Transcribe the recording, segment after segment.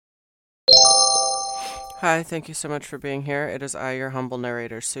Hi, thank you so much for being here. It is I, your humble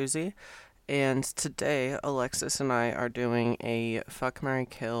narrator, Susie, and today Alexis and I are doing a Fuck, Marry,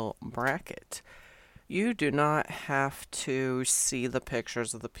 Kill bracket. You do not have to see the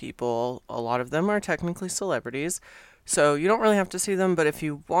pictures of the people. A lot of them are technically celebrities, so you don't really have to see them, but if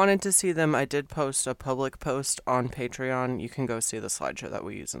you wanted to see them, I did post a public post on Patreon. You can go see the slideshow that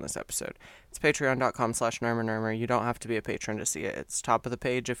we use in this episode. It's patreon.com/nermer. You don't have to be a patron to see it. It's top of the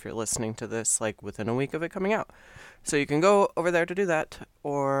page if you're listening to this, like, within a week of it coming out. So you can go over there to do that,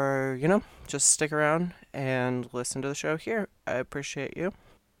 or, just stick around and listen to the show here. I appreciate you.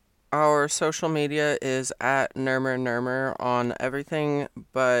 Our social media is at Nermer on everything,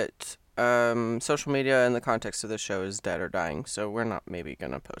 but social media in the context of the show is dead or dying, so we're not maybe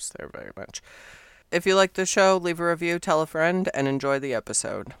going to post there very much. If you like the show, leave a review, tell a friend, and enjoy the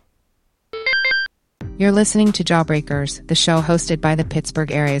episode. You're listening to Jawbreakers, the show hosted by the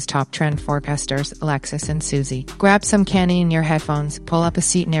Pittsburgh area's top trend forecasters, Alexis and Susie. Grab some candy in your headphones, pull up a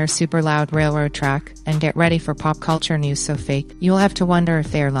seat near a super loud railroad track, and get ready for pop culture news so fake, you'll have to wonder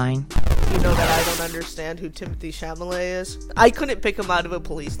if they're lying. You know that I don't understand who Timothy Chalamet is? I couldn't pick him out of a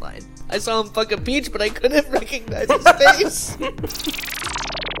police line. I saw him fuck a peach, but I couldn't recognize his face.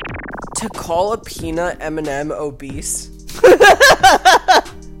 To call a peanut M&M obese?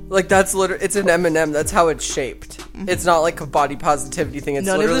 Like, that's literally, it's an M&M, that's how it's shaped. It's not like a body positivity thing, it's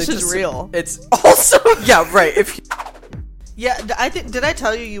None literally of this just is real. It's also, yeah, right, Yeah, did I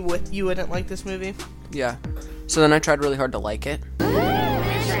tell you you wouldn't like this movie? Yeah. So then I tried really hard to like it.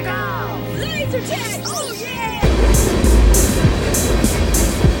 Laser tag! Oh yeah!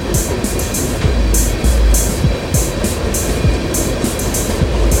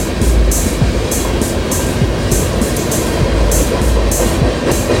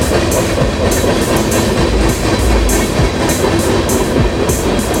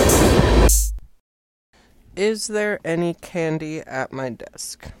 Is there any candy at my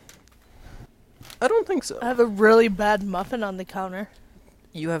desk? I don't think so. I have a really bad muffin on the counter.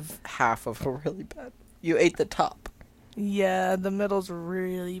 You have half of a really bad. You ate the top. Yeah, the middle's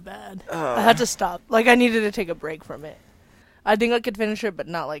really bad. I had to stop. Like, I needed to take a break from it. I think I could finish it, but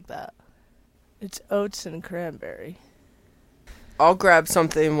not like that. It's oats and cranberry. I'll grab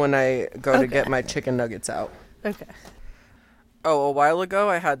something when I go to get my chicken nuggets out. Okay. Oh, a while ago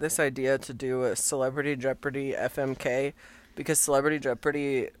I had this idea to do a Celebrity Jeopardy FMK because Celebrity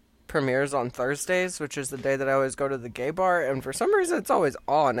Jeopardy premieres on Thursdays, which is the day that I always go to the gay bar, and for some reason it's always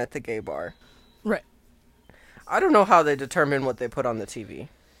on at the gay bar. Right. I don't know how they determine what they put on the TV.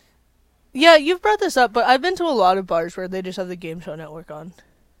 Yeah, you've brought this up, but I've been to a lot of bars where they just have the Game Show Network on.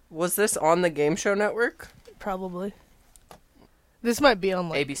 Was this on the Game Show Network? Probably. This might be on,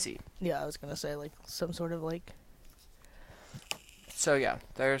 like... ABC. Yeah, I was gonna say, like, some sort of, like... So, yeah,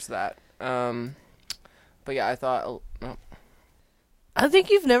 there's that. But yeah, I thought... Oh. I think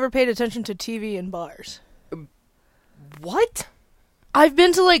you've never paid attention to TV in bars. What? I've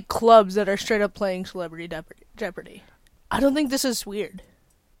been to, like, clubs that are straight up playing Celebrity Jeopardy. I don't think this is weird.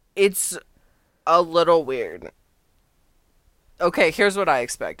 It's a little weird. Okay, here's what I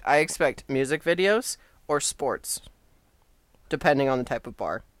expect. I expect music videos or sports, depending on the type of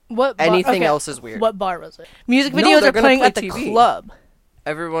bar. Anything else is weird. What bar was it? Music videos are playing at the club.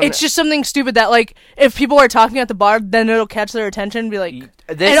 Everyone. It's just something stupid that, like, if people are talking at the bar, then it'll catch their attention and be like...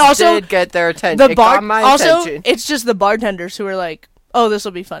 This also, did get their attention. It got my attention. It's just the bartenders who are like, oh, this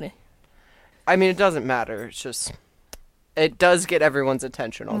will be funny. I mean, it doesn't matter. It's just... It does get everyone's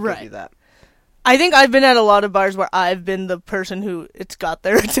attention, I'll give you that. I think I've been at a lot of bars where I've been the person who it's got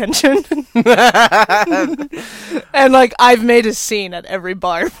their attention. And, like, I've made a scene at every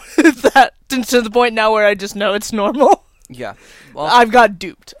bar that to the point now where I just know it's normal. Yeah. Well, I've got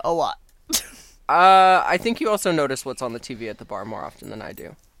duped a lot. I think you also notice what's on the TV at the bar more often than I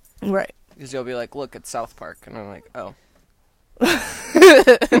do. Right. Because you'll be like, look, it's South Park. And I'm like, oh.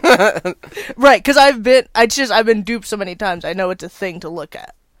 Right, because I've been duped so many times, I know it's a thing to look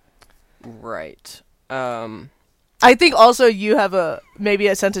at. Right. I think also you have maybe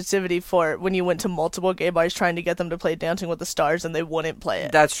a sensitivity for when you went to multiple gay bars trying to get them to play Dancing with the Stars and they wouldn't play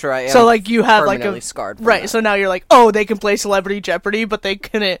it. That's true. I am so like you have like permanently scarred from right. that. So now you're like, oh, they can play Celebrity Jeopardy, but they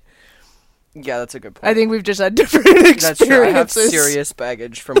couldn't. Yeah, that's a good point. I think we've just had different experiences. That's true. I have serious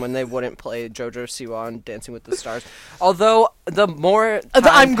baggage from when they wouldn't play JoJo Siwa on Dancing with the Stars. Although the more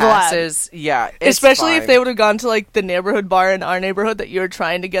time passes, yeah, it's especially fine. if they would have gone to like the neighborhood bar in our neighborhood that you were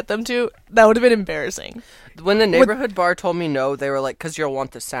trying to get them to, that would have been embarrassing. When the neighborhood bar told me no, they were like, "'Cause you'll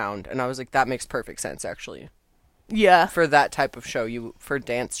want the sound," and I was like, "That makes perfect sense, actually." Yeah. For that type of show, for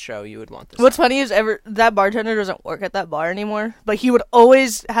dance show, you would want this. What's funny is that bartender doesn't work at that bar anymore, but he would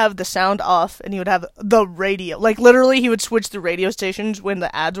always have the sound off, and he would have the radio. Like, literally, he would switch the radio stations when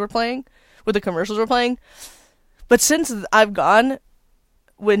the ads were playing, when the commercials were playing. But since I've gone,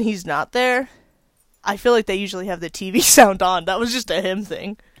 when he's not there, I feel like they usually have the TV sound on. That was just a him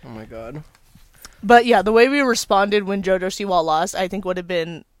thing. Oh my god. But yeah, the way we responded when JoJo Siwa lost, I think would have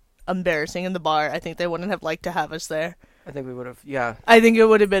been embarrassing in the bar. I think they wouldn't have liked to have us there. I think we would have, yeah. I think it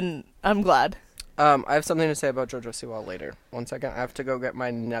would have been, I'm glad. I have something to say about JoJo Siwa later. 1 second, I have to go get my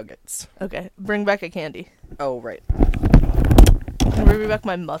nuggets. Okay, bring back a candy. Oh, right. Can you bring back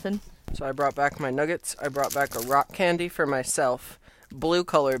my muffin? So I brought back my nuggets. I brought back a rock candy for myself. Blue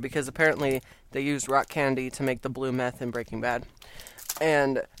color, because apparently they used rock candy to make the blue meth in Breaking Bad.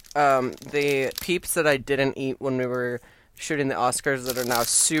 And the peeps that I didn't eat when we were shooting the Oscars that are now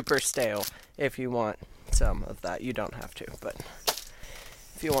super stale. If you want some of that, you don't have to, but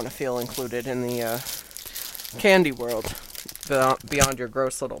if you want to feel included in the candy world beyond your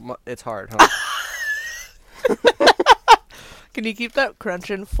gross little it's hard, huh? Can you keep that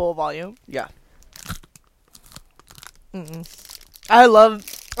crunch in full volume? Yeah.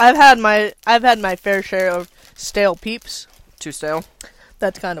 I've had my fair share of stale peeps. Too stale?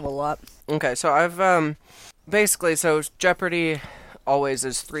 That's kind of a lot. Okay, so I've basically, so Jeopardy always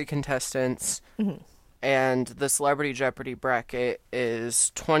is 3 contestants, and the Celebrity Jeopardy bracket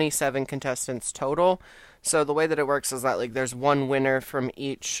is 27 contestants total. So the way that it works is that, like, there's one winner from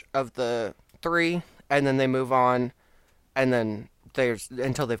each of the 3, and then they move on, and then there's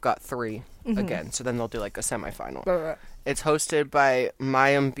until they've got 3 again. So then they'll do, like, a semifinal. Right. It's hosted by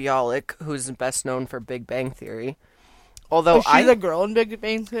Mayim Bialik, who's best known for Big Bang Theory. Although Is she the girl in Big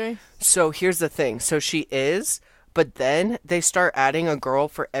Bang Theory? So here's the thing. So she is, but then they start adding a girl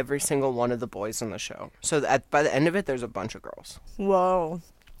for every single one of the boys in the show. So by the end of it, there's a bunch of girls. Whoa.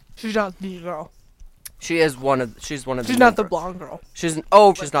 She's not the girl. She's one of the. She's not the blonde girl. She's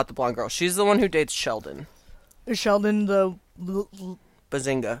not the blonde girl. She's the one who dates Sheldon. Is Sheldon the...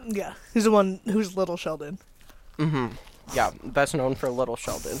 Bazinga. Yeah. He's the one who's little Sheldon. Yeah, best known for Little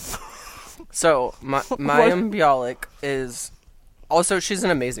Sheldon. So, Mayim Bialik is... Also, she's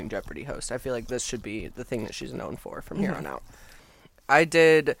an amazing Jeopardy host. I feel like this should be the thing that she's known for from here on out. I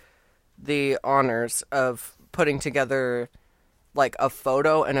did the honors of putting together, like, a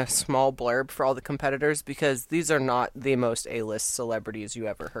photo and a small blurb for all the competitors, because these are not the most A-list celebrities you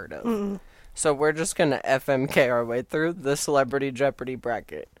ever heard of. So we're just going to FMK our way through the Celebrity Jeopardy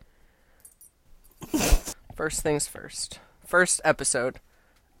bracket. First things first. First episode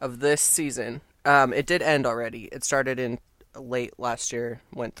of this season. It did end already. It started in late last year,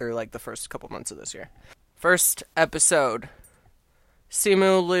 went through like the first couple months of this year. First episode.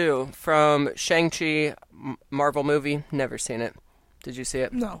 Simu Liu from Shang-Chi Marvel movie. Never seen it. Did you see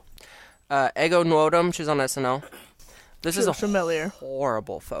it? No. Ego Nwodum, she's on SNL. This is a familiar.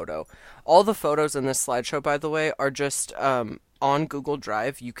 Horrible photo. All the photos in this slideshow, by the way, are just on Google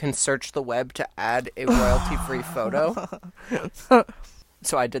Drive. You can search the web to add a royalty-free photo.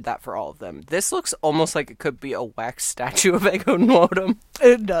 So I did that for all of them. This looks almost like it could be a wax statue of Ego Nwodum.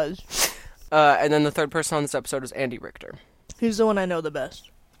 It does. And then the third person on this episode is Andy Richter. He's the one I know the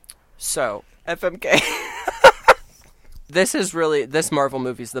best. So, FMK. This Marvel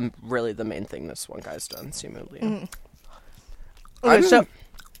movie's really the main thing this one guy's done, Simu Liu. Okay,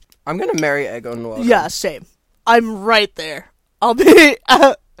 I'm gonna marry Ego Nwodum. Yeah, same. I'm right there. I'll be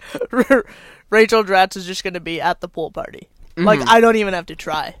Rachel Dratz is just gonna be at the pool party. Like, I don't even have to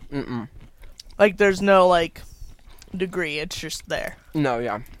try. Like, there's no, like, degree. It's just there. No,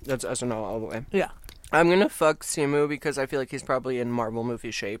 yeah. That's SNL all the way. Yeah. I'm gonna fuck Simu because I feel like he's probably in Marvel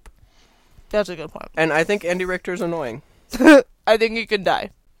movie shape. That's a good point. And I think Andy Richter's annoying. I think he could die.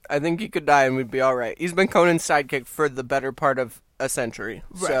 I think he could die and we'd be alright. He's been Conan's sidekick for the better part of a century.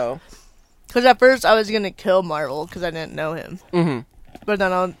 Right. So. Because at first I was going to kill Marvel because I didn't know him. But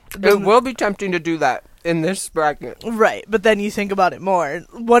then it will be tempting to do that in this bracket. Right. But then you think about it more.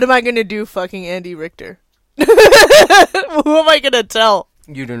 What am I going to do fucking Andy Richter? Who am I going to tell?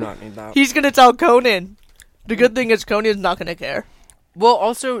 You do not need that. He's going to tell Conan. The good thing is Conan's not going to care. Well,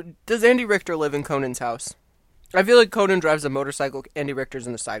 also, does Andy Richter live in Conan's house? I feel like Conan drives a motorcycle. Andy Richter's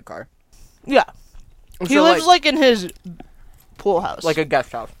in the sidecar. Yeah. He lives, like, in his pool house. Like a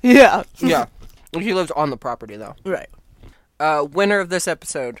guest house. Yeah. Yeah. He lives on the property, though. Right. Winner of this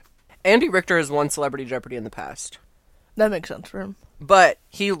episode. Andy Richter has won Celebrity Jeopardy in the past. That makes sense for him. But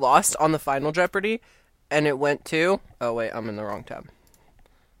he lost on the final Jeopardy, and it went to... Oh, wait, I'm in the wrong tab.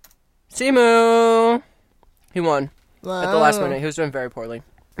 Simu! He won. At the last minute. He was doing very poorly.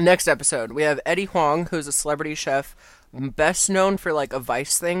 Next episode, we have Eddie Huang, who's a celebrity chef, best known for like a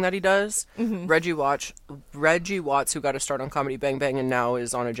Vice thing that he does. Mm-hmm. Reggie Watts, who got a start on Comedy Bang Bang and now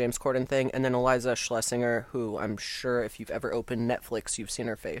is on a James Corden thing, and then Eliza Schlesinger, who I'm sure if you've ever opened Netflix, you've seen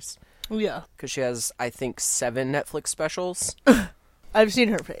her face. Yeah. Because she has, I think, 7 Netflix specials. I've seen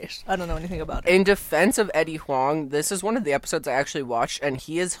her face. I don't know anything about her. In defense of Eddie Huang, this is one of the episodes I actually watched, and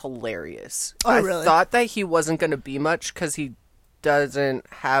he is hilarious. Oh, I really? thought that he wasn't going to be much because he doesn't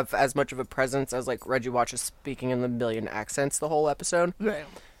have as much of a presence as like Reggie Watts is speaking in the million accents the whole episode. Right.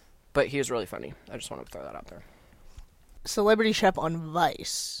 But he is really funny. I just want to throw that out there. Celebrity chef on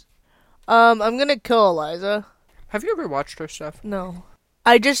Vice. I'm gonna kill Eliza. Have you ever watched her stuff? No.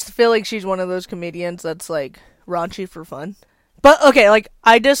 I just feel like she's one of those comedians that's like raunchy for fun. But okay, like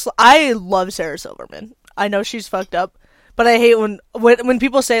I love Sarah Silverman. I know she's fucked up, but I hate when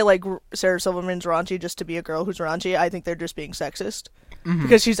people say like Sarah Silverman's raunchy just to be a girl who's raunchy. I think they're just being sexist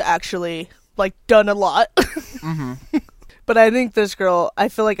because she's actually like done a lot. But I think this girl, I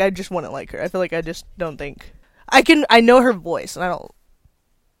feel like I just wouldn't like her. I feel like I just don't think I know her voice and I'm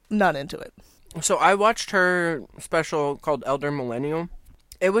not into it. So I watched her special called Elder Millennial.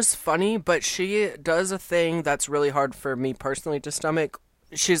 It was funny, but she does a thing that's really hard for me personally to stomach.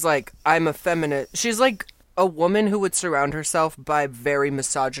 She's like, I'm a feminist. She's like a woman who would surround herself by very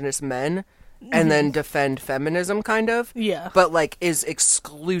misogynist men and then defend feminism, kind of. Yeah. But, like, is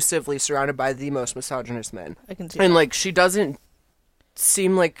exclusively surrounded by the most misogynist men. I can see And, that. like, she doesn't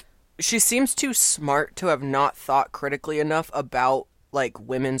seem like... She seems too smart to have not thought critically enough about, like,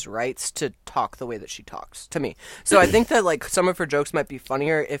 women's rights to talk the way that she talks, to me. So I think that, like, some of her jokes might be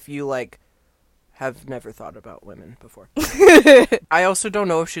funnier if you, like, have never thought about women before. I also don't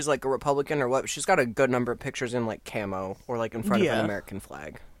know if she's, like, a Republican or what, but she's got a good number of pictures in, like, camo or, like, in front of an American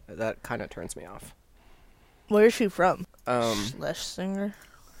flag. That kind of turns me off. Where is she from? Schlesinger.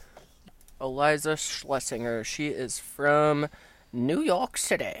 Eliza Schlesinger. She is from New York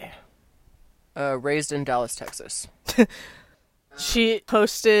City. Raised in Dallas, Texas. She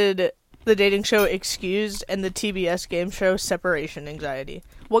hosted the dating show Excused and the TBS game show Separation Anxiety.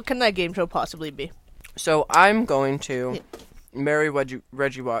 What can that game show possibly be? So I'm going to marry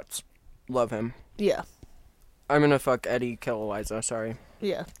Reggie Watts. Love him. Yeah. I'm gonna fuck Eddie, kill Eliza. Sorry.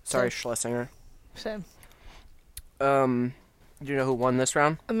 Yeah. Sorry, Schlesinger. Same. Do you know who won this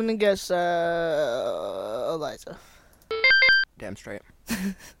round? I'm gonna guess Eliza. Damn straight.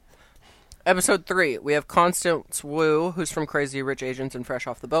 Episode 3, we have Constance Wu, who's from Crazy Rich Asians and Fresh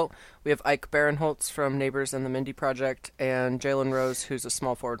Off the Boat. We have Ike Barinholtz from Neighbors and the Mindy Project, and Jalen Rose, who's a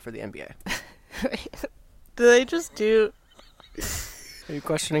small forward for the NBA. Do they just do... Are you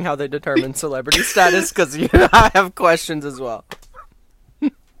questioning how they determine celebrity status? Because I have questions as well.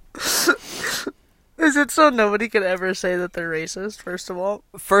 Is it so nobody could ever say that they're racist, first of all?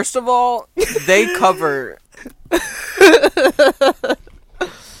 First of all, they cover...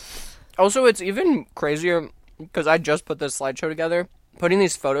 Also, it's even crazier, because I just put this slideshow together, putting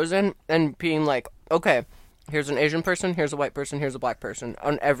these photos in, and being like, okay, here's an Asian person, here's a white person, here's a black person,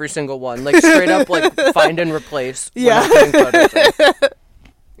 on every single one. Like, straight up, like, find and replace. Yeah. When I'm putting photos in.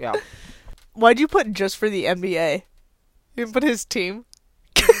 Yeah. Why'd you put just for the NBA? You didn't put his team?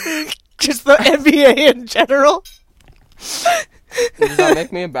 Just the NBA in general? Does that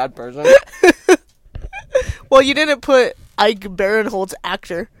make me a bad person? Well, you didn't put Ike Barinholtz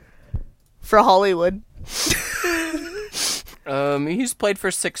actor for Hollywood. He's played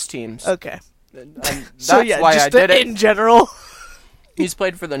for 6 teams. Okay. That's So yeah, why just I did it. in general. He's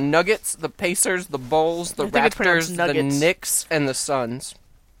played for the Nuggets, the Pacers, the Bulls, the I think it's pronounced Raptors, the Nuggets. Knicks, and the Suns.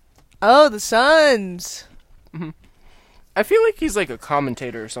 Oh, the Suns. I feel like he's like a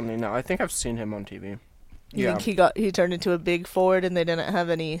commentator or something now. I think I've seen him on TV. You think he turned into a big forward and they didn't have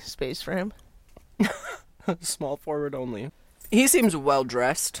any space for him? Small forward only. He seems well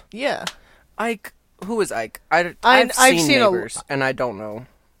dressed. Yeah. Ike, who is Ike? I've I've seen seen Neighbors, and I don't know.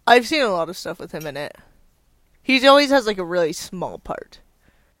 I've seen a lot of stuff with him in it. He always has like a really small part.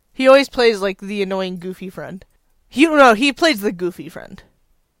 He always plays like the annoying goofy friend. He plays the goofy friend.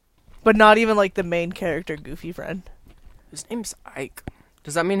 But not even like the main character goofy friend. His name's Ike.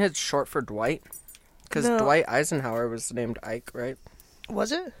 Does that mean it's short for Dwight? Because No. Dwight Eisenhower was named Ike, right?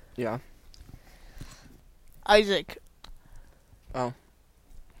 Was it? Yeah. Isaac. Oh.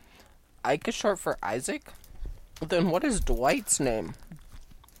 Ike is short for Isaac? Then what is Dwight's name?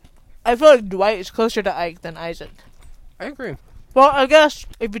 I feel like Dwight is closer to Ike than Isaac. I agree. Well, I guess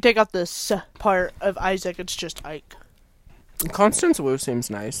if you take out the S part of Isaac, it's just Ike. Constance Wu seems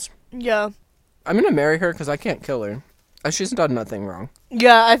nice. Yeah. I'm gonna marry her because I can't kill her. She's done nothing wrong.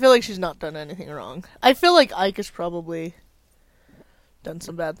 Yeah, I feel like she's not done anything wrong. I feel like Ike is probably done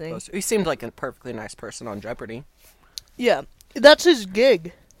some bad things. He seemed like a perfectly nice person on Jeopardy. Yeah, that's his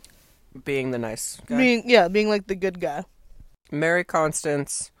gig. Being the nice guy. Being like the good guy. Marry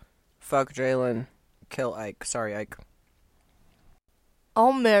Constance, fuck Jalen, kill Ike. Sorry, Ike.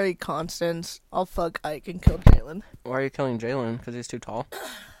 I'll marry Constance. I'll fuck Ike and kill Jalen. Why are you killing Jalen? Because he's too tall.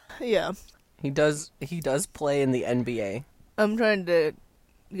 Yeah. He does play in the NBA. I'm trying to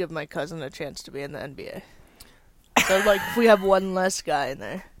give my cousin a chance to be in the NBA. So, like, if we have one less guy in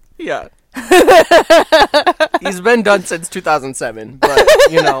there. Yeah. He's been done since 2007, but,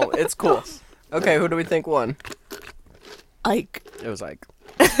 you know, it's cool. Okay, who do we think won? Ike. It was Ike.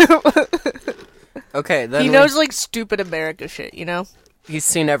 Okay, then he knows, like, stupid America shit, you know? He's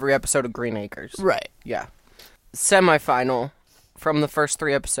seen every episode of Green Acres. Right. Yeah. Semi-final from the first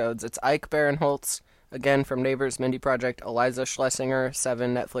 3 episodes. It's Ike Barinholtz, again from Neighbors, Mindy Project, Eliza Schlesinger,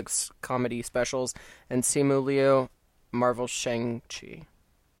 7 Netflix comedy specials, and Simu Liu, Marvel Shang-Chi.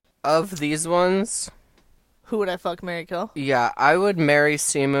 Of these ones... Who would I fuck, marry, kill? Yeah, I would marry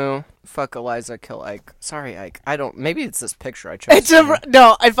Simu, fuck Eliza, kill Ike. Sorry, Ike. Maybe it's this picture I chose.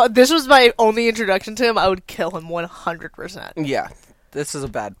 This was my only introduction to him. I would kill him 100%. Yeah, this is a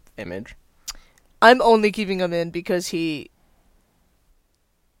bad image. I'm only keeping him in because he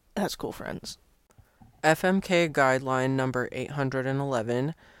has cool friends. FMK guideline number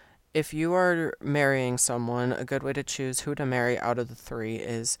 811. If you are marrying someone, a good way to choose who to marry out of the 3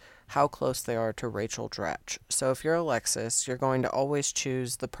 is how close they are to Rachel Dratch. So if you're Alexis, you're going to always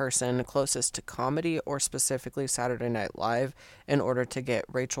choose the person closest to comedy or specifically Saturday Night Live in order to get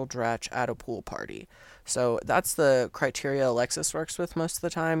Rachel Dratch at a pool party. So that's the criteria Alexis works with most of the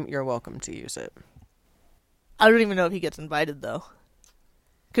time. You're welcome to use it. I don't even know if he gets invited, though.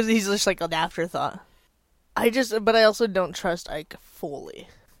 Because he's just like an afterthought. But I also don't trust Ike fully.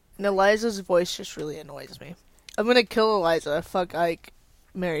 And Eliza's voice just really annoys me. I'm gonna kill Eliza, fuck Ike,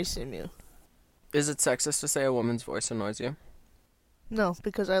 marry Simu. Is it sexist to say a woman's voice annoys you? No,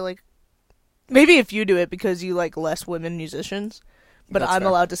 because I like... Maybe if you do it because you like less women musicians. But That's I'm fair.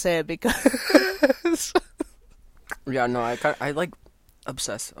 allowed to say it because... Yeah, no, I like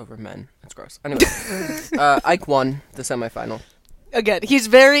obsess over men. It's gross. Anyway, Ike won the semifinal. Again, he's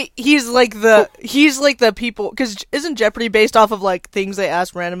like the people, because isn't Jeopardy based off of like things they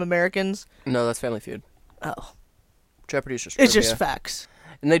ask random Americans? No, that's Family Feud. Oh, Jeopardy's just it's trivia. just facts.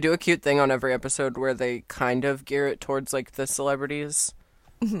 And they do a cute thing on every episode where they kind of gear it towards like the celebrities.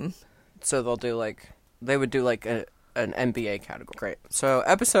 Mm-hmm. So they would do like an NBA category. Great. So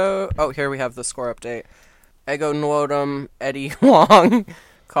here we have the score update. Ego Nwodum, Eddie Huang,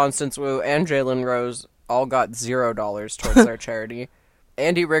 Constance Wu, and Jalen Rose all got $0 towards their charity.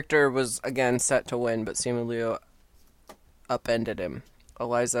 Andy Richter was again set to win, but Simu Liu upended him.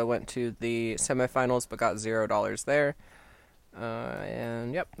 Eliza went to the semifinals but got $0 there.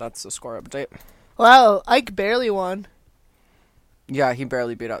 And yep, that's the score update. Wow, Ike barely won. Yeah, he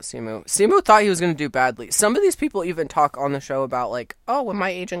barely beat out Simu. Simu thought he was going to do badly. Some of these people even talk on the show about, like, oh, when my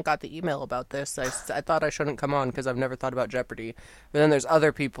agent got the email about this, I thought I shouldn't come on because I've never thought about Jeopardy. But then there's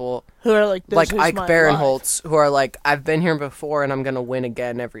other people, who are like, like Ike Barinholtz, who are like, I've been here before and I'm going to win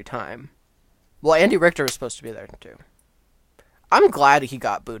again every time. Well, Andy Richter was supposed to be there, too. I'm glad he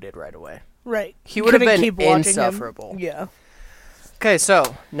got booted right away. Right. He would have been keep watching insufferable. him. Yeah. Okay,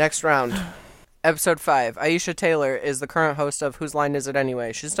 so, next round. Episode 5. Aisha Taylor is the current host of Whose Line Is It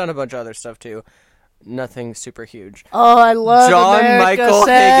Anyway? She's done a bunch of other stuff, too. Nothing super huge. Oh, I love John America Michael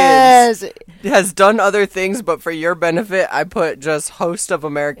Says. Higgins has done other things, but for your benefit, I put just host of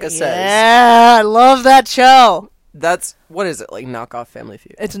America Says. Yeah, I love that show. That's, what is it, like knockoff Family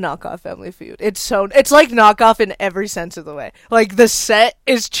Feud? It's knockoff Family Feud. It's like knockoff in every sense of the way. Like, the set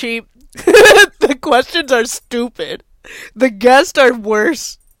is cheap. The questions are stupid. The guests are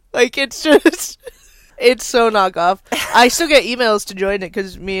worse. Like, it's just... It's so knockoff. I still get emails to join it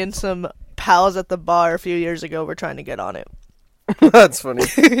because me and some pals at the bar a few years ago were trying to get on it. That's funny.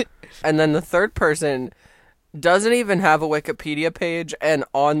 And then the third person doesn't even have a Wikipedia page, and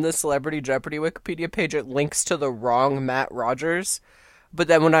on the Celebrity Jeopardy Wikipedia page, it links to the wrong Matt Rogers. But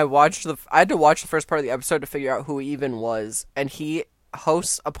then when I had to watch the first part of the episode to figure out who he even was, and he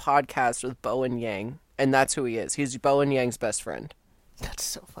hosts a podcast with Bowen Yang, and that's who he is. He's Bowen Yang's best friend. That's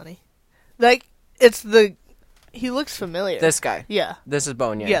so funny. Like, he looks familiar. This guy. Yeah. This is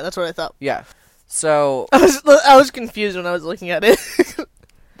Bowen Yang. Yeah, that's what I thought. Yeah. So I was confused when I was looking at it.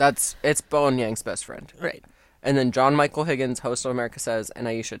 it's Bowen Yang's best friend. Right. And then John Michael Higgins, host of America Says, and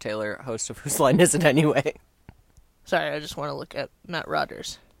Aisha Taylor, host of Whose Line Is It Anyway? Sorry, I just want to look at Matt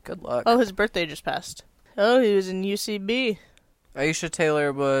Rogers. Good luck. Oh, his birthday just passed. Oh, he was in UCB. Aisha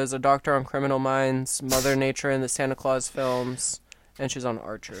Taylor was a doctor on Criminal Minds, Mother Nature in the Santa Claus films, And she's on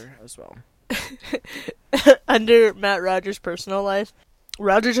Archer as well. Under Matt Rogers' personal life,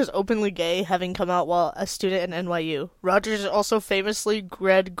 Rogers is openly gay, having come out while a student at NYU. Rogers is also famously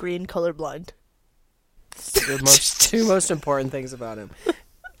red-green colorblind. The two most important things about him.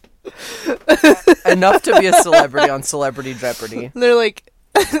 Enough to be a celebrity on Celebrity Jeopardy. They're like,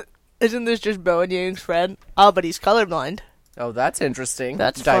 isn't this just Bowen Yang's friend? Oh, but he's colorblind. Oh, that's interesting.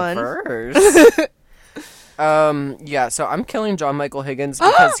 That's diverse. Yeah, so I'm killing John Michael Higgins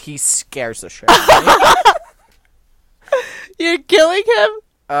because he scares the shit out of me. You're killing him?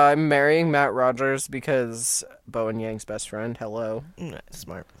 I'm marrying Matt Rogers because Bowen Yang's best friend. Hello.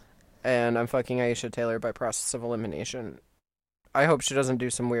 Smart. And I'm fucking Aisha Taylor by process of elimination. I hope she doesn't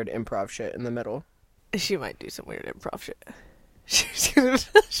do some weird improv shit in the middle. She might do some weird improv shit.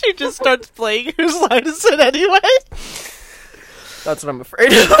 She just starts playing Whose Line Is It Anyway? That's what I'm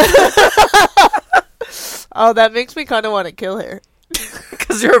afraid of. Oh, that makes me kind of want to kill her.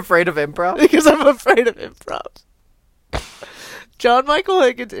 Because you're afraid of improv? Because I'm afraid of improv. John Michael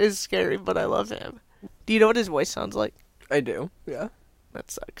Higgins is scary, but I love him. Do you know what his voice sounds like? I do, yeah. That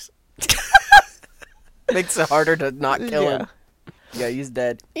sucks. Makes it harder to not kill Yeah. him. Yeah, he's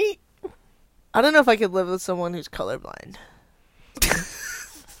dead. I don't know if I could live with someone who's colorblind.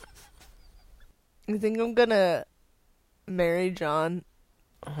 I think I'm gonna marry John,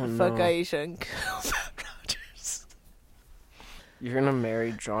 Oh, fuck no. Aisha, and kill Matt Rogers. You're gonna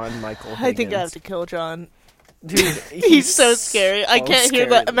marry John Michael Higgins. I think I have to kill John. Dude, He's so scary. I can't hear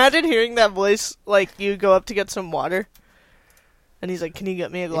that. scary. Imagine hearing that voice, like, you go up to get some water, and he's like, can you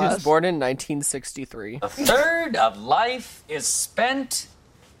get me a He glass? was born in 1963. A third of life is spent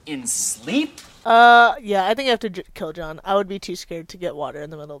in sleep. Yeah, I think I have to kill John. I would be too scared to get water in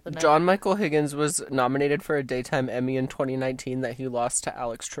the middle of the night. John Michael Higgins was nominated for a Daytime Emmy in 2019 that he lost to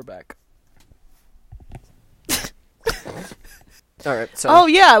Alex Trebek. Alright, so... Oh,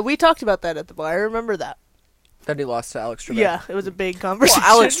 yeah, we talked about that at the bar. I remember that. That he lost to Alex Trebek. Yeah, it was a big conversation.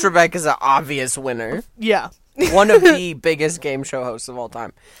 Well, Alex Trebek is an obvious winner. Yeah. One of the biggest game show hosts of all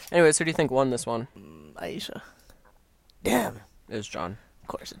time. Anyways, who do you think won this one? Aisha. Damn. It was John. Of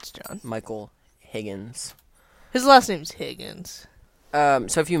course it's John. Michael Higgins. His last name's Higgins. So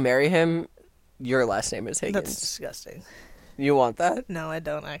if you marry him, your last name is Higgins. That's disgusting. You want that? No, I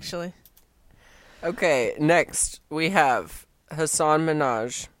don't, actually. Okay, next we have Hassan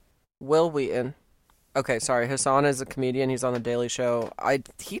Minaj, Will Wheaton. Okay, sorry, Hassan is a comedian. He's on The Daily Show.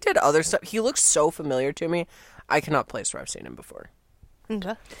 He did other stuff. He looks so familiar to me. I cannot place where I've seen him before.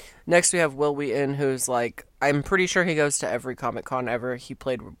 Okay. Next we have Will Wheaton, who's like, I'm pretty sure he goes to every Comic-Con ever. He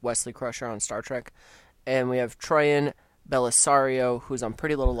played Wesley Crusher on Star Trek. And we have Troyan Belisario, who's on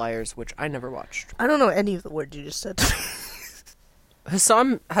Pretty Little Liars, which I never watched. I don't know any of the words you just said.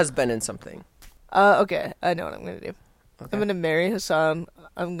 Hassan has been in something. Okay, I know what I'm gonna do. Okay. I'm gonna marry Hassan.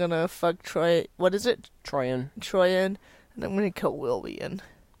 I'm gonna fuck Troy. What is it? Troyan. Troyan. And I'm gonna kill Will Wheaton.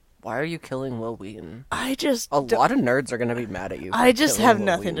 Why are you killing Will Wheaton? I just... A lot of nerds are going to be mad at you. I for just killing have Will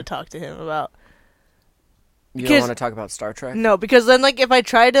nothing Wheaton. to talk to him about. You because- don't want to talk about Star Trek? No, because then, like, if I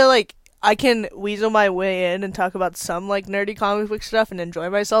try to, like, I can weasel my way in and talk about some, like, nerdy comic book stuff and enjoy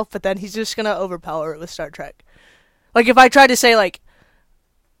myself, but then he's just gonna overpower it with Star Trek. Like, if I try to say, like,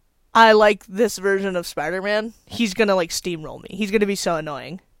 I like this version of Spider-Man, he's gonna, like, steamroll me. He's gonna be so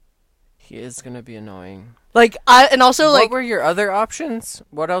annoying. He is going to be annoying. Like, and also, What like, were your other options?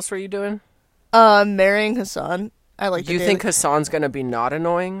 What else were you doing? marrying Hassan. I like You think Hassan's going to be not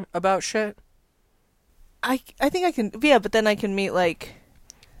annoying about shit? I think I can, yeah, but then I can meet, like...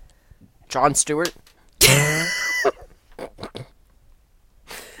 Jon Stewart?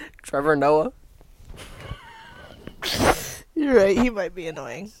 Trevor Noah? You're right, he might be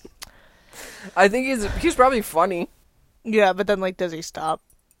annoying. I think he's probably funny. Yeah, but then, like, does he stop?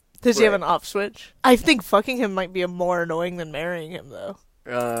 Does he have Right. an off switch? I think fucking him might be more annoying than marrying him, though.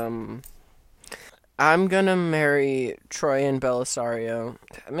 I'm gonna marry Troyan Belisario.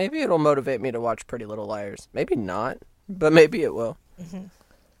 Maybe it'll motivate me to watch Pretty Little Liars. Maybe not, but maybe it will.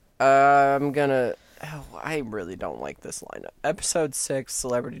 I'm gonna... Oh, I really don't like this lineup. Episode 6,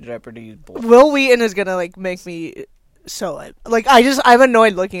 Celebrity Jeopardy. Will Wheaton is gonna, like, make me so... Like, I'm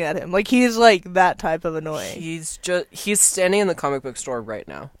annoyed looking at him. Like, he's, like, that type of annoying. He's standing in the comic book store right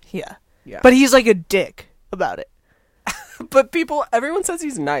now. Yeah. Yeah. But he's, like, a dick about it. But everyone says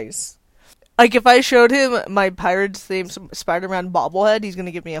he's nice. Like, if I showed him my Pirates-themed Spider-Man bobblehead, he's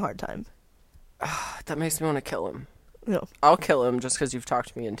gonna give me a hard time. That makes me want to kill him. No. I'll kill him just because you've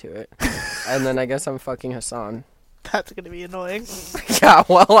talked me into it. And then I guess I'm fucking Hassan. That's gonna be annoying. Yeah,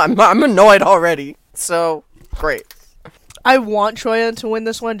 well, I'm annoyed already. So, great. I want Troya to win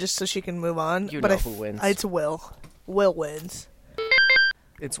this one just so she can move on. You but know who wins. It's Will. Will wins.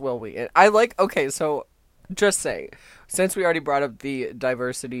 It's Will Wheaton. I like. Okay, so just say, since we already brought up the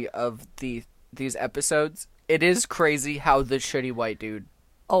diversity of these episodes, it is crazy how the shitty white dude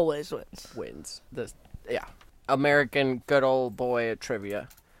Always wins. Yeah, American good old boy at trivia.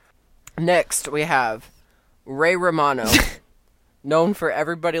 Next, we have Ray Romano, known for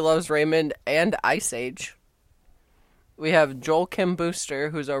Everybody Loves Raymond and Ice Age. We have Joel Kim Booster,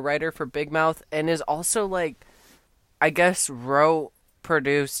 who's a writer for Big Mouth and is also, like, I guess, wrote,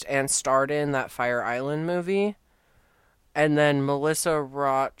 produced, and starred in that Fire Island movie. And then Melissa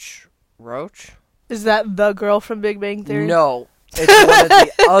Roach? Is that the girl from Big Bang Theory? No, it's one of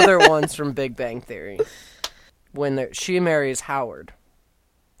the other ones from Big Bang Theory. When she marries Howard.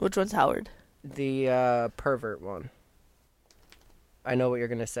 Which one's Howard? The pervert one. I know what you're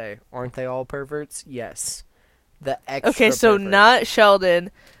going to say. Aren't they all perverts? Yes. The extra Okay, so pervert. not Sheldon,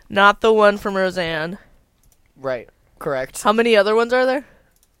 not the one from Roseanne. Right. Correct. How many other ones are there?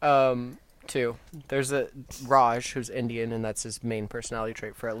 2. There's a Raj, who's Indian, and that's his main personality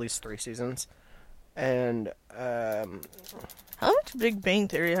trait for at least 3 seasons. And, How much Big Bang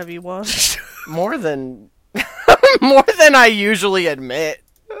Theory have you watched? more than I usually admit.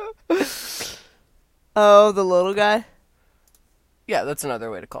 Oh, the little guy? Yeah, that's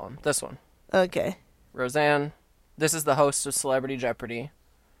another way to call him. This one. Okay. Roseanne. This is the host of Celebrity Jeopardy.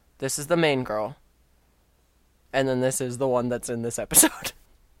 This is the main girl. And then this is the one that's in this episode.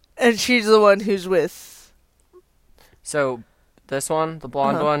 And she's the one who's with... So, this one, the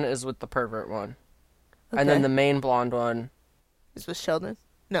blonde Uh-huh. one, is with the pervert one. Okay. And then the main blonde one, Is with Sheldon?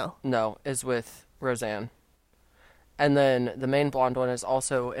 No. no, is with Roseanne. And then the main blonde one is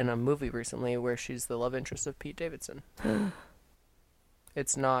also in a movie recently where she's the love interest of Pete Davidson.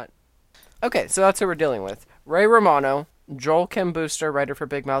 It's not... Okay, so that's who we're dealing with. Ray Romano, Joel Kim Booster, writer for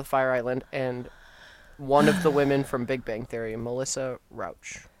Big Mouth, Fire Island, and one of the women from Big Bang Theory, Melissa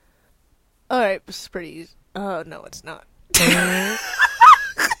Roach. Alright, it's pretty easy. Oh, no, it's not.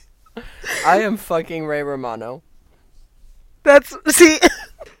 I am fucking Ray Romano. See,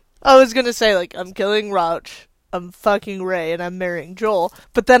 I was gonna say, like, I'm killing Rauch, I'm fucking Ray, and I'm marrying Joel.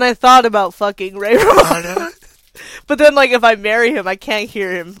 But then I thought about fucking Ray Romano. But then, like, if I marry him, I can't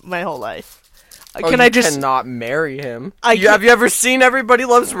hear him my whole life. You cannot marry him. Have you ever seen Everybody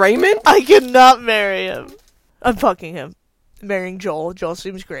Loves Raymond? I cannot marry him. I'm fucking him. Marrying Joel. Joel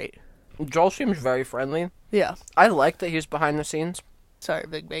seems great. Joel seems very friendly. Yeah. I like that he's behind the scenes. Sorry,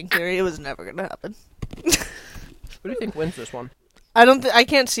 Big Bang Theory. It was never gonna happen. Who do you think wins this one? I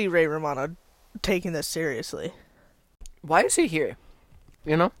can't see Ray Romano taking this seriously. Why is he here?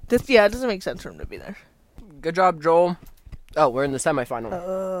 You know? It doesn't make sense for him to be there. Good job, Joel. Oh, we're in the semifinal.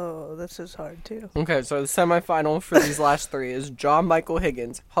 Oh, this is hard too. Okay, so the semifinal for these last 3 is John Michael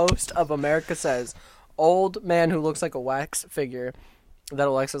Higgins, host of America Says, old man who looks like a wax figure that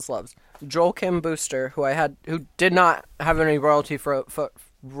Alexis loves. Joel Kim Booster, who did not have any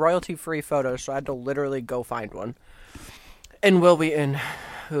royalty-free photos, so I had to literally go find one. And Will Wheaton,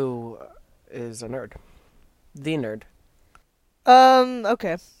 who is a nerd. The nerd.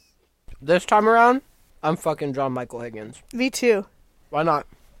 Okay. This time around, I'm fucking John Michael Higgins. Me too. Why not?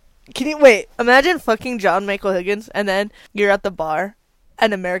 Can you wait? Imagine fucking John Michael Higgins, and then you're at the bar,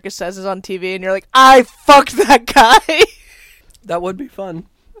 and America Says is on TV, and you're like, I fucked that guy. That would be fun.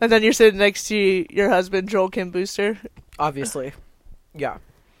 And then you're sitting next to your husband, Joel Kim Booster. Obviously. Yeah.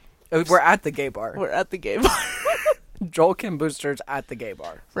 We're at the gay bar. We're at the gay bar. Joel Kim Booster's at the gay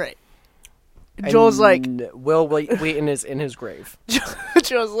bar. Right. Joel's like... Will Wheaton is in his grave.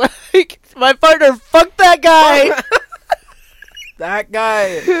 Joel's like, my partner fucked that guy. That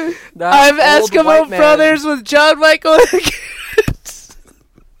guy. That I'm old Eskimo white man. Brothers with John Michael Higgins.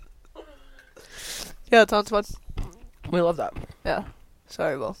 Yeah, it sounds fun. We love that. Yeah.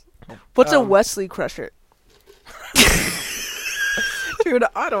 Sorry, Will. What's a Wesley Crusher? Dude,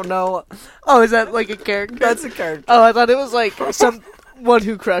 I don't know. Oh, is that like a character? That's a character. Oh, I thought it was like someone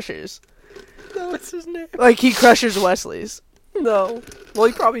who crushes. No, what's his name? Like he crushes Wesley's. No. Well,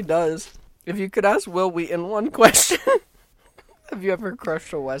 he probably does. If you could ask Will Wheaton one question. Have you ever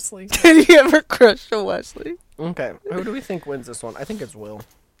crushed a Wesley? Did you ever crush a Wesley? Okay. Who do we think wins this one? I think it's Will.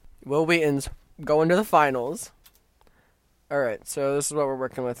 Will Wheaton's going to the finals. Alright, so this is what we're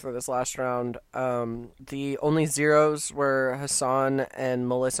working with for this last round. The only zeros were Hassan and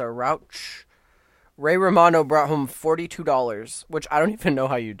Melissa Rauch. Ray Romano brought home $42, which I don't even know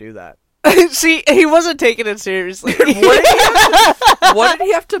how you do that. See, he wasn't taking it seriously. What did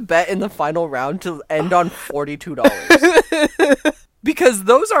he have to bet in the final round to end on $42? Because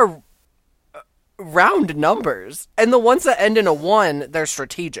those are round numbers. And the ones that end in a 1, they're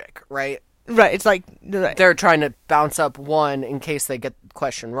strategic, right? Right, it's like... Right. They're trying to bounce up 1 in case they get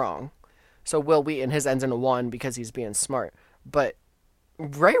question wrong. So Will Wheaton, his ends in a 1 because he's being smart. But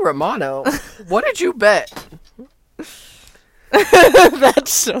Ray Romano, what did you bet?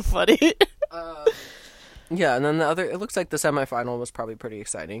 That's so funny. Yeah, and then it looks like the semifinal was probably pretty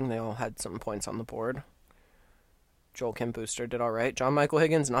exciting. They all had some points on the board. Joel Kim Booster did all right. John Michael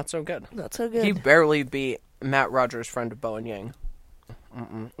Higgins, not so good. Not so good. He barely beat Matt Rogers' friend of Bo and Yang.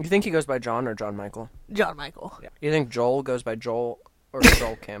 You think he goes by John or John Michael? John Michael. Yeah. You think Joel goes by Joel or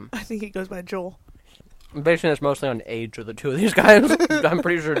Joel Kim? I think he goes by Joel. I'm basing this mostly on age of the two of these guys. I'm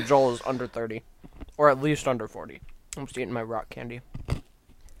pretty sure Joel is under 30. Or at least under 40. I'm just eating my rock candy.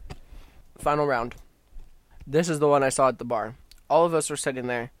 Final round. This is the one I saw at the bar. All of us were sitting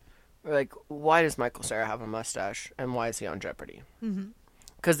there. We're like, why does Michael Cera have a mustache? And why is he on Jeopardy?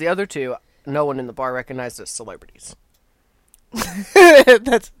 Because the other two, no one in the bar recognized as celebrities.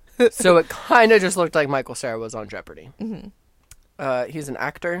 That's So it kind of just looked like Michael Cera was on Jeopardy. He's an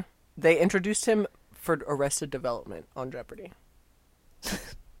actor. They introduced him for Arrested Development on Jeopardy.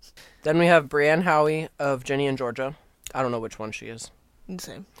 Then we have Brianne Howie of Jenny and Georgia. I don't know which one she is.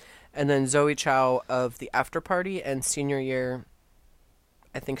 insane. And then Zoe Chow of The After Party and Senior Year.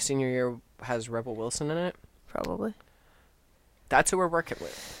 I think Senior Year has Rebel Wilson in it. Probably. That's who we're working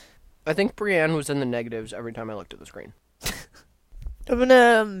with. I think Brianne was in the negatives every time I looked at the screen. I'm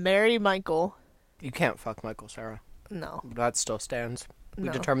gonna marry Michael. You can't fuck Michael Cera. No. That still stands. We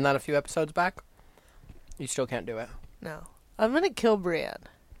No. determined that a few episodes back. You still can't do it. No. I'm gonna kill Brienne.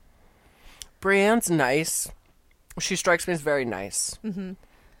 Brianne's nice. She strikes me as very nice.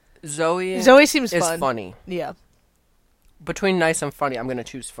 Zoe Seems is fun. funny. Yeah. Between nice and funny, I'm going to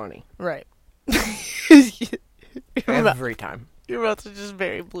choose funny. Right. Every time. Your mouth is just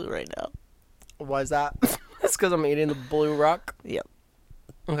very blue right now. Why is that? It's because I'm eating the blue rock. Yep.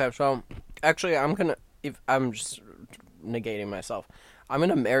 Okay, so actually, I'm just negating myself. I'm going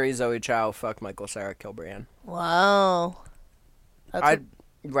to marry Zoe Chow, fuck Michael Cera, kill Brienne. Wow. I'd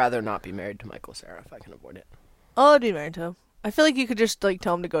rather not be married to Michael Cera if I can avoid it. Oh, I'd be married to him. I feel like you could just like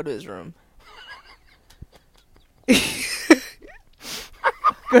tell him to go to his room.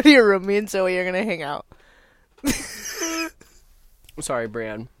 Go to your room. Me and Zoe are gonna hang out. Sorry,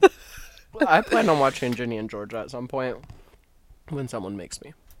 Brienne. I plan on watching Ginny and Georgia at some point when someone makes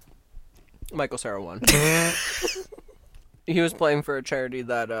me. Michael Cera won. He was playing for a charity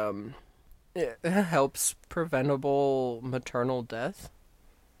that it helps preventable maternal death.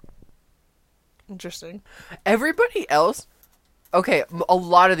 Interesting. Everybody else, okay, a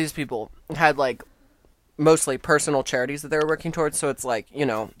lot of these people had like mostly personal charities that they were working towards. So it's like, you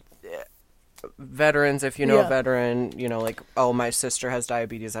know, veterans, if you know a veteran, you know, like, oh, my sister has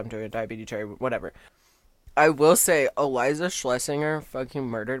diabetes, I'm doing a diabetes charity, whatever. I will say Eliza Schlesinger fucking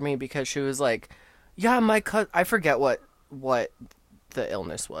murdered me because she was like, yeah, my cousin, I forget what the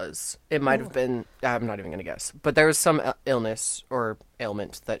illness was. It might have been, I'm not even going to guess, but there was some illness or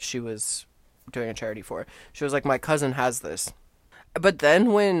ailment that she was doing a charity for. She was like, my cousin has this. But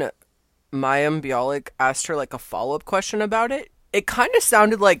then when Mayim Bialik asked her like a follow-up question about it, it kind of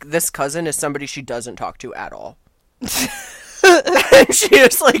sounded like this cousin is somebody she doesn't talk to at all. And she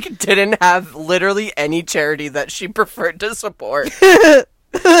just like didn't have literally any charity that she preferred to support.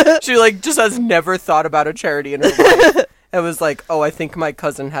 She like just has never thought about a charity in her life. It was like, oh, I think my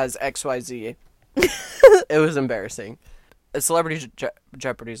cousin has XYZ. It was embarrassing. Celebrity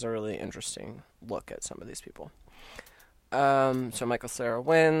Jeopardy is a really interesting look at some of these people. So Michael Cera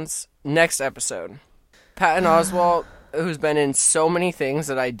wins. Next episode. Patton Oswalt, who's been in so many things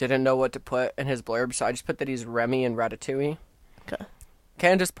that I didn't know what to put in his blurb, so I just put that he's Remy in Ratatouille. Okay.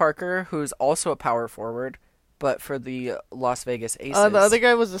 Candace Parker, who's also a power forward, but for the Las Vegas Aces. The other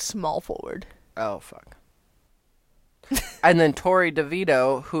guy was a small forward. Oh, fuck. And then Tori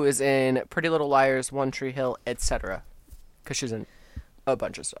DeVito, who is in Pretty Little Liars, One Tree Hill, etc. Because she's in a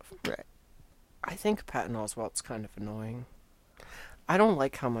bunch of stuff. Right. I think Patton Oswalt's kind of annoying. I don't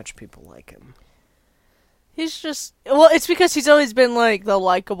like how much people like him. He's just... Well, it's because he's always been, like, the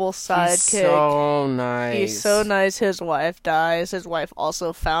likable sidekick. He's so nice. He's so nice. His wife dies. His wife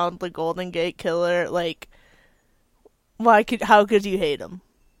also found the Golden Gate Killer. Like, how could you hate him?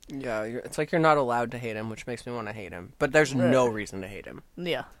 Yeah, it's like you're not allowed to hate him, which makes me want to hate him. But there's no reason to hate him.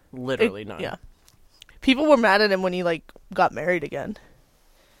 Yeah. Literally none. Yeah. People were mad at him when he, like, got married again.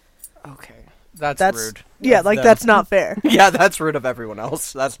 Okay. That's rude. Yeah, like, that's not fair. Yeah, that's rude of everyone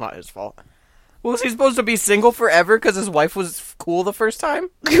else. That's not his fault. Was he supposed to be single forever because his wife was cool the first time?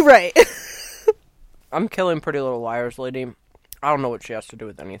 Right. I'm killing Pretty Little Liars, lady. I don't know what she has to do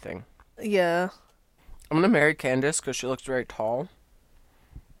with anything. Yeah. I'm going to marry Candace because she looks very tall.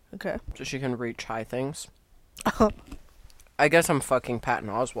 Okay. So she can reach high things. I guess I'm fucking Patton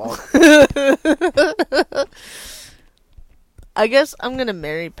Oswalt. I guess I'm gonna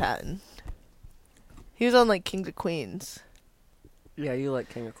marry Patton. He was on, like, Kings of Queens. Yeah, you like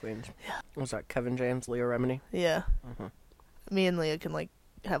King of Queens. Yeah. Was that Kevin James, Leah Remini? Yeah. Mm-hmm. Me and Leah can, like,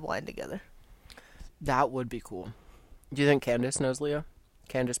 have wine together. That would be cool. Do you think Candace knows Leah?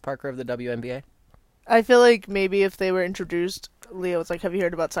 Candace Parker of the WNBA? I feel like maybe if they were introduced, Leah was like, have you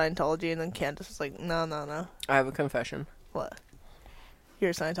heard about Scientology? And then Candace was like, no. I have a confession. What?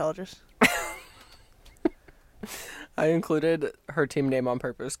 You're a Scientologist? I included her team name on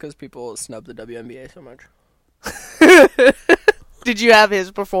purpose because people snub the WNBA so much. Did you have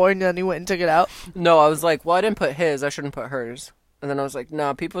his before and then you went and took it out? No, I was like, well, I didn't put his. I shouldn't put hers. And then I was like,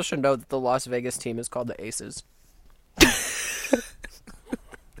 no, people should know that the Las Vegas team is called the Aces.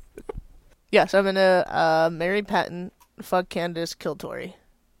 Yes, I'm gonna marry Patton, fuck Candace, kill Tori.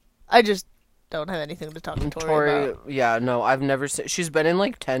 I just don't have anything to talk to Tori about. Yeah, no, I've never seen... She's been in,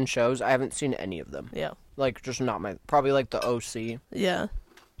 like, 10 shows. I haven't seen any of them. Yeah. Like, just not my... Probably, like, the OC. Yeah.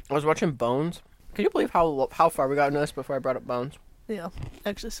 I was watching Bones. Can you believe how far we got into this before I brought up Bones? Yeah.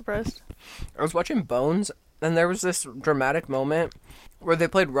 Actually surprised. I was watching Bones, and there was this dramatic moment where they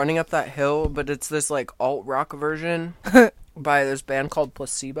played Running Up That Hill, but it's this, like, alt-rock version by this band called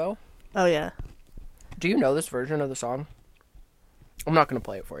Placebo. Oh, yeah. Do you know this version of the song? I'm not going to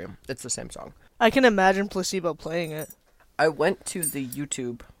play it for you. It's the same song. I can imagine Placebo playing it. I went to the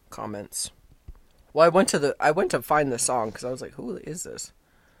YouTube comments. Well, I went to find the song because I was like, who is this?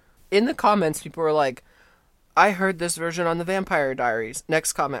 In the comments, people were like, I heard this version on the Vampire Diaries.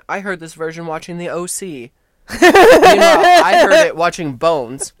 Next comment, I heard this version watching the OC. Meanwhile, I heard it watching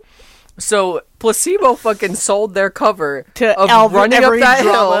Bones. So, Placebo fucking sold their cover of Running Up That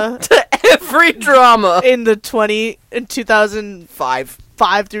Hill to every drama. In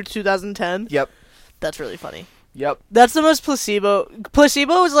 2005 through 2010? Yep. That's really funny. Yep. That's the most Placebo.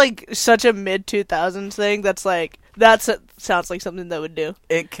 Placebo was like such a mid-2000s thing that's like, sounds like something that would do.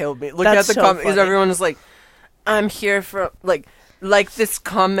 It killed me. Look at the so comments. funny. Everyone is like, I'm here for, like this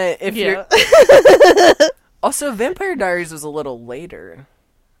comment if you're... Also, Vampire Diaries was a little later.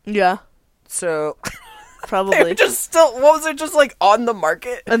 Yeah. So... Probably. Just still, what was it, just like on the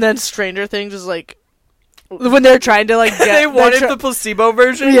market? And then Stranger Things is like, when they're trying to like get... They wanted the Placebo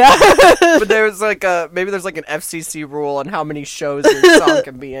version? Yeah. But there was like maybe there's like an FCC rule on how many shows your song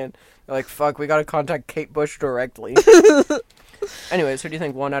can be in. They're like, fuck, we gotta contact Kate Bush directly. Anyways, who do you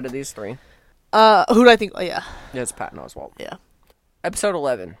think won out of these three? Who do I think? Oh, yeah. Yeah, it's Patton Oswalt. Yeah. Episode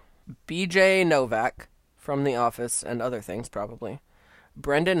 11. BJ Novak from The Office and other things, probably.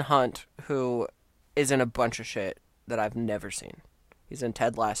 Brendan Hunt, who is in a bunch of shit that I've never seen. He's in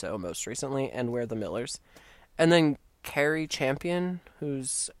Ted Lasso most recently and We're the Millers. And then Carrie Champion,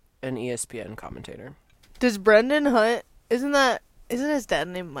 who's an ESPN commentator. Does Brendan Hunt, isn't his dad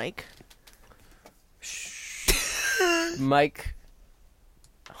named Mike? Mike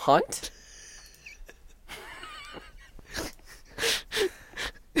Hunt?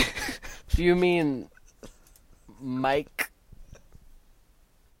 Do you mean Mike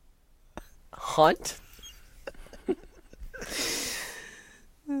Hunt?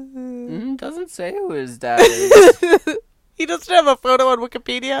 Doesn't say who his dad is. He doesn't have a photo on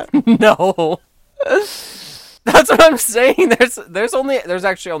Wikipedia? No. That's what I'm saying. There's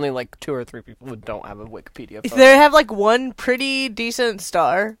actually only like 2 or 3 people who don't have a Wikipedia photo. They have like one pretty decent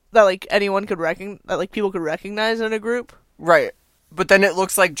star that like anyone could that like people could recognize in a group. Right. But then it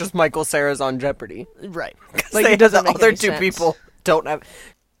looks like just Michael Cera's on Jeopardy. Right. Like it doesn't make other 2 people don't have.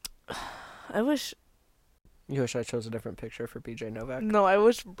 I wish. You wish I chose a different picture for BJ Novak? No, I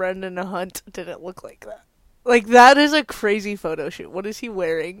wish Brendan Hunt didn't look like that. Like, that is a crazy photo shoot. What is he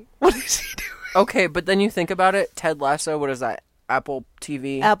wearing? What is he doing? Okay, but then you think about it. Ted Lasso, what is that? Apple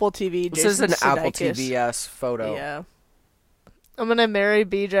TV? Apple TV. This is an Jason Apple Sudeikis. TV-esque photo. Yeah. I'm gonna marry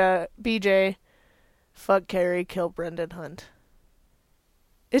BJ, fuck Carrie, kill Brendan Hunt.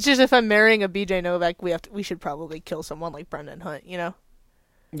 It's just if I'm marrying a BJ Novak, we should probably kill someone like Brendan Hunt, you know?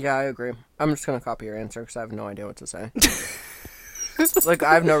 Yeah, I agree. I'm just gonna copy your answer because I have no idea what to say. Like,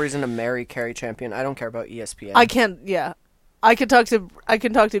 I have no reason to marry Carrie Champion. I don't care about ESPN. I can't. Yeah, I can talk to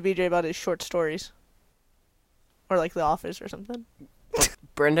BJ about his short stories, or like The Office or something.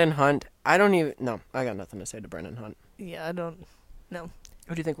 Brendan Hunt. I don't even. No, I got nothing to say to Brendan Hunt. Yeah, I don't. No.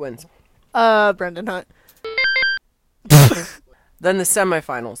 Who do you think wins? Brendan Hunt. Then the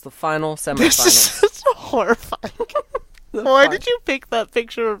semifinals. The final semifinals. This is horrifying. Why did you pick that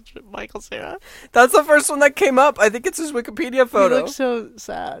picture of Michael Cera? That's the first one that came up. I think it's his Wikipedia photo. He looks so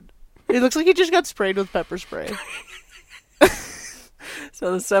sad. It looks like he just got sprayed with pepper spray.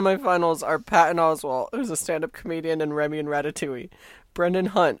 So the semifinals are Patton Oswalt, who's a stand-up comedian and Remy in Ratatouille, Brendan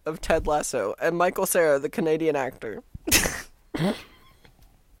Hunt of Ted Lasso, and Michael Cera, the Canadian actor.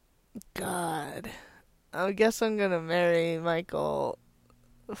 God. I guess I'm gonna marry Michael,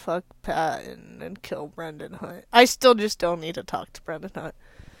 fuck Patton, and kill Brendan Hunt. I still just don't need to talk to Brendan Hunt.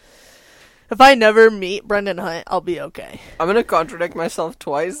 If I never meet Brendan Hunt, I'll be okay. I'm gonna contradict myself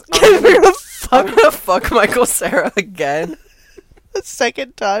twice. You're gonna I'm gonna fuck Michael Cera again. a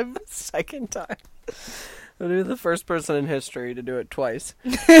second time. Second time. I'm gonna be the first person in history to do it twice.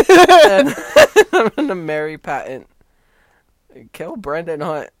 And I'm gonna marry Patton. Kill Brendan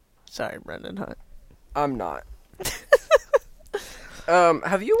Hunt. Sorry, Brendan Hunt. I'm not.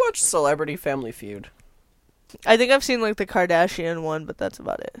 Have you watched Celebrity Family Feud? I think I've seen like the Kardashian one, but that's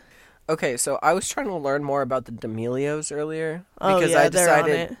about it. Okay, so I was trying to learn more about the D'Amelios earlier Oh, because yeah, they're on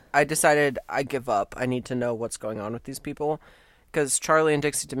it. I decided I give up. I need to know what's going on with these people because Charlie and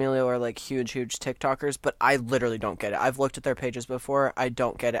Dixie D'Amelio are like huge TikTokers, but I literally don't get it. I've looked at their pages before. I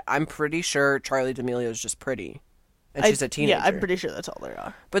don't get it. I'm pretty sure Charlie D'Amelio is just pretty. And she's a teenager. Yeah, I'm pretty sure that's all they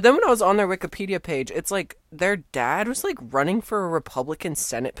are. But then when I was on their Wikipedia page, it's like their dad was like running for a Republican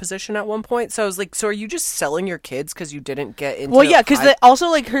Senate position at one point. So I was like, so are you just selling your kids because you didn't get into? Well, yeah, because also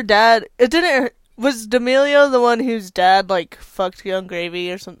like her dad. It didn't. Was D'Amelio the one whose dad like fucked Young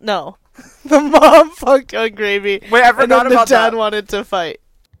Gravy or something? No, the mom fucked Young Gravy. Wait, I forgot and then about the dad that. wanted to fight.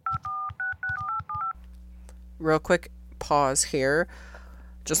 Real quick pause here.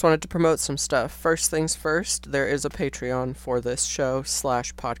 Just wanted to promote some stuff. First things first, there is a Patreon for this show /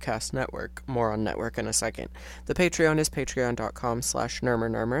 podcast network. More on network in a second. The Patreon is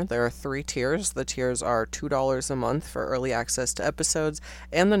patreon.com/nermernermer. There are 3 tiers. The tiers are $2 a month for early access to episodes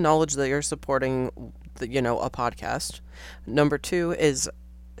and the knowledge that you're supporting, a podcast. Number 2 is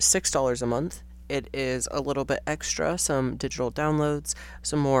 $6 a month. It is a little bit extra, some digital downloads,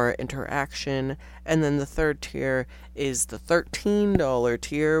 some more interaction, and then the third tier is the $13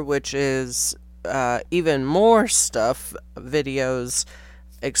 tier, which is even more stuff, videos,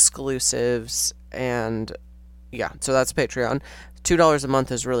 exclusives, and yeah, so that's Patreon. $2 a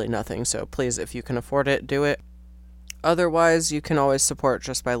month is really nothing, so please, if you can afford it, do it. Otherwise, you can always support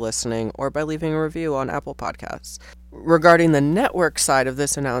just by listening or by leaving a review on Apple Podcasts. Regarding the network side of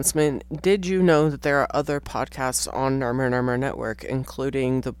this announcement, did you know that there are other podcasts on Nermer Network,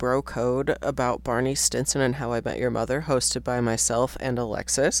 including The Bro Code about Barney Stinson and How I Met Your Mother, hosted by myself and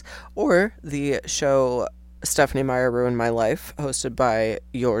Alexis, or the show Stephanie Meyer Ruined My Life, hosted by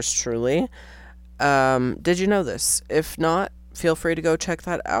yours truly. Did you know this? If not, feel free to go check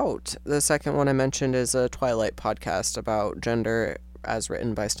that out. The second one I mentioned is a Twilight podcast about gender as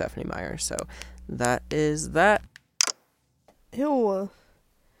written by Stephanie Meyer. So that is that. Ew.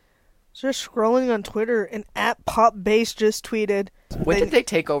 Just scrolling on Twitter and @popbase just tweeted. When did they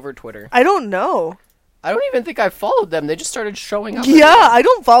take over Twitter? I don't know. I don't even think I followed them. They just started showing up. Yeah, I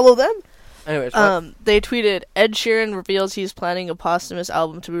don't follow them. Anyways, what? They tweeted, Ed Sheeran reveals he's planning a posthumous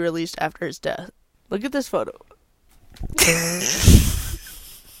album to be released after his death. Look at this photo.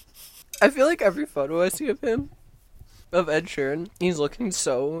 I feel like every photo I see of him, of Ed Sheeran, he's looking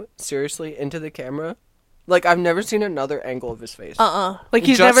so seriously into the camera. Like, I've never seen another angle of his face. Like,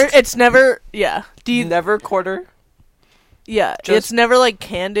 he's Just- never, it's never, yeah. Do you, Never quarter. yeah, just- it's never, like,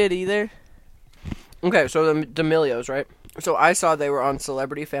 candid either. Okay, so the D'Amelios, right? So I saw they were on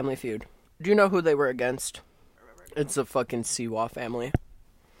Celebrity Family Feud. Do you know who they were against? It's the fucking Siwa family.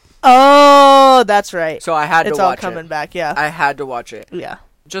 Oh, that's right. So I had to It's watch all coming it. back, yeah. I had to watch it. Yeah.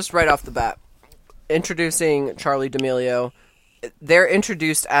 Just right off the bat. Introducing Charlie D'Amelio. They're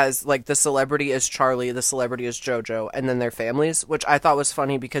introduced as, like, the celebrity is Charlie, the celebrity is JoJo, and then their families, which I thought was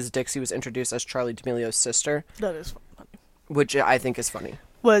funny because Dixie was introduced as Charlie D'Amelio's sister, That is funny. which I think is funny.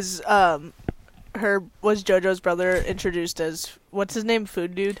 Was JoJo's brother introduced as, what's his name,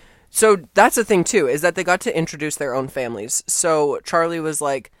 Food Dude? So that's the thing, too, is that they got to introduce their own families. So Charlie was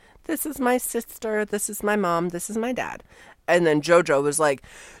like, this is my sister, this is my mom, this is my dad. And then JoJo was like,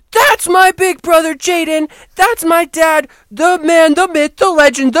 that's my big brother Jaden, that's my dad, the man, the myth, the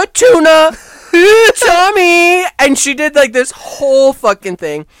legend, the tuna, Tommy. And she did like this whole fucking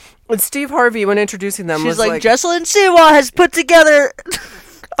thing. And Steve Harvey, when introducing them, She's was like, Jesselyn Siwa has put together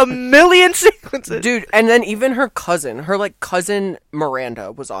a million sequences. dude, and then even her cousin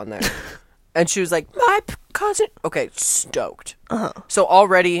Miranda was on there. And she was like, my cousin. Okay, stoked. So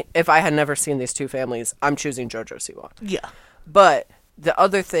already, if I had never seen these two families, I'm choosing JoJo Siwa. Yeah. But the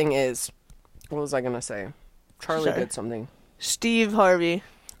other thing is, what was I going to say? Charlie Sorry. did something. Steve Harvey.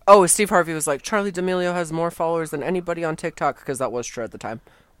 Oh, Steve Harvey was like, Charlie D'Amelio has more followers than anybody on TikTok, because that was true at the time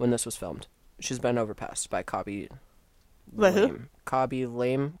when this was filmed. She's been overpassed by Cobby Wait, who? Lame.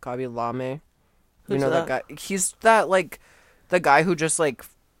 Kabi Lame. You Who's know that guy? He's that, like, the guy who just, like,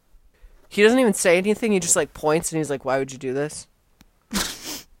 he doesn't even say anything. He just, like, points and he's like, why would you do this?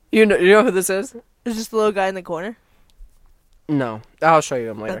 You know who this is? Is this the little guy in the corner? No. I'll show you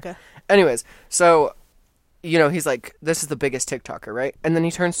him later. Okay. Anyways, so, you know, he's like, this is the biggest TikToker, right? And then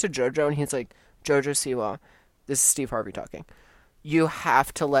he turns to JoJo and he's like, JoJo Siwa, this is Steve Harvey talking. You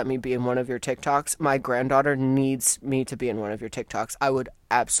have to let me be in one of your TikToks. My granddaughter needs me to be in one of your TikToks. I would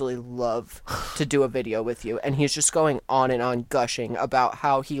absolutely love to do a video with you. And he's just going on and on gushing about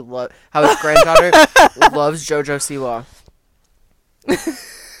how how his granddaughter loves JoJo Siwa.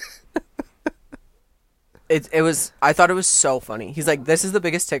 I thought it was so funny. He's like, this is the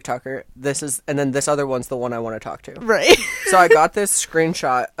biggest TikToker. And then this other one's the one I want to talk to. Right. So I got this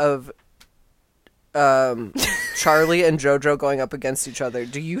screenshot of Charlie and JoJo going up against each other.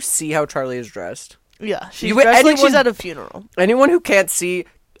 Do you see how Charlie is dressed? Yeah, she's dressed like she's at a funeral. Anyone who can't see,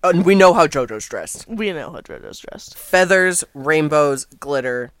 we know how JoJo's dressed. We know how JoJo's dressed. Feathers, rainbows,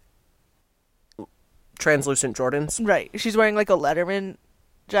 glitter, translucent Jordans. Right. She's wearing like a Letterman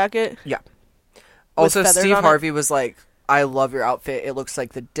jacket. Yeah. Also, feathers Steve on it. Harvey was like, I love your outfit. It looks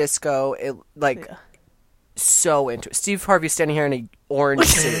like the disco. It so into it. Steve Harvey's standing here in an orange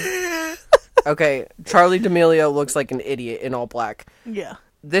suit. Okay, Charlie D'Amelio looks like an idiot in all black. Yeah.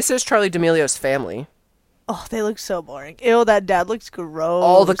 This is Charlie D'Amelio's family. Oh, they look so boring. Ew, that dad looks gross.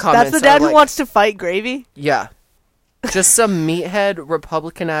 All the comments That's the dad are who like- wants to fight Gravy? Yeah. Just some meathead,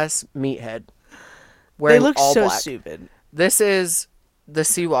 Republican-ass meathead. They Wearing look all so black. stupid. This is the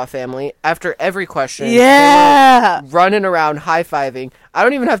Siwa family. After every question, Yeah! they were running around, high-fiving. I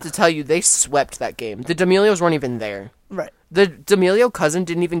don't even have to tell you, they swept that game. The D'Amelios weren't even there. Right. The D'Amelio cousin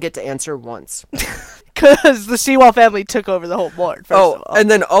didn't even get to answer once. Because the Seawall family took over the whole board, first of all. And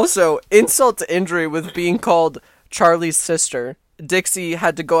then also, insult to injury with being called Charlie's sister. Dixie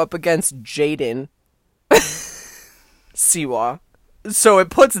had to go up against Jaden Siwa. So it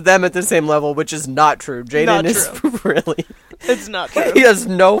puts them at the same level, which is not true. Jaden Not is really... It's not true. He has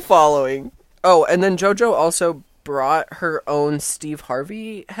no following. Oh, and then JoJo also brought her own Steve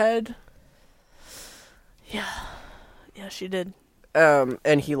Harvey head. Yeah, she did.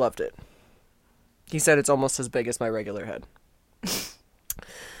 And he loved it. He said it's almost as big as my regular head.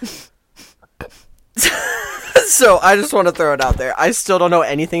 So I just want to throw it out there. I still don't know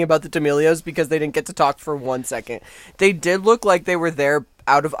anything about the D'Amelios because they didn't get to talk for 1 second. They did look like they were there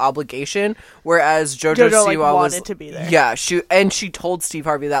out of obligation, whereas JoJo Siwa wanted to be there. Yeah, she told Steve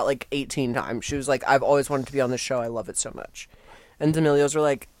Harvey that like 18 times. She was like, I've always wanted to be on this show. I love it so much. And D'Amelios were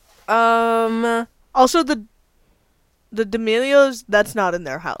like, Also, the D'Amelios, that's not in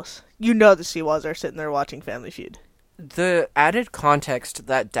their house. You know the Seawalls are sitting there watching Family Feud. The added context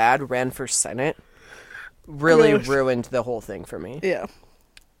that Dad ran for Senate really ruined the whole thing for me. Yeah.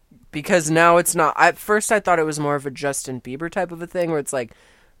 Because now it's not... At first I thought it was more of a Justin Bieber type of a thing where it's like,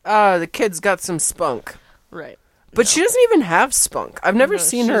 the kid's got some spunk. Right. But she doesn't even have spunk. I've never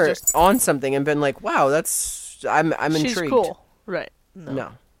seen she's her just- on something and been like, wow, that's... I'm intrigued. She's cool. Right.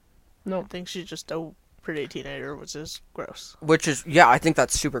 No. I think she's just a pretty teenager, which is gross. Which is... Yeah, I think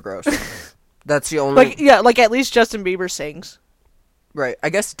that's super gross. That's the only... Like at least Justin Bieber sings. Right. I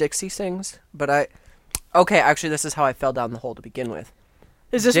guess Dixie sings, but Okay, actually, this is how I fell down the hole to begin with.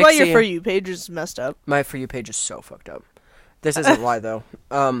 Is this why your Dixie- For You page is messed up? My For You page is so fucked up. This isn't why, though.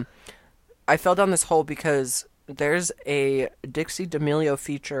 I fell down this hole because there's a Dixie D'Amelio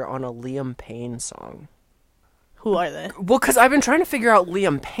feature on a Liam Payne song. Who are they? Well, because I've been trying to figure out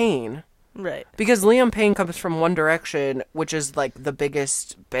Liam Payne. Right. Because Liam Payne comes from One Direction, which is, like, the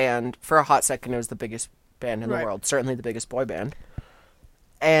biggest band. For a hot second, it was the biggest band in the world. Certainly the biggest boy band.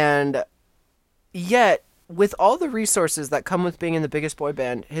 And yet, with all the resources that come with being in the biggest boy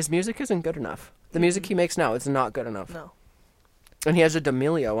band, his music isn't good enough. The music he makes now is not good enough. No. And he has a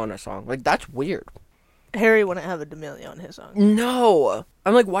D'Amelio on a song. Like, that's weird. Harry wouldn't have a D'Amelio on his song. No!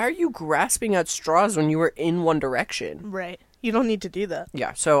 I'm like, why are you grasping at straws when you were in One Direction? Right. You don't need to do that.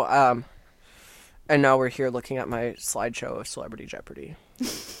 Yeah, so, and now we're here looking at my slideshow of Celebrity Jeopardy.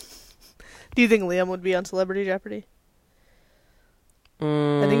 Do you think Liam would be on Celebrity Jeopardy?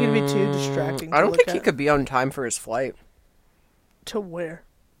 I think it'd be too distracting to I don't look think he at. could be on time for his flight. To where?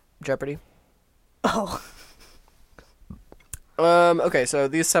 Jeopardy. Oh. Okay, so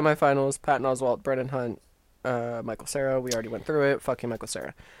these semifinals, Patton Oswalt, Brennan Hunt, Michael Cera, we already went through it. Fucking Michael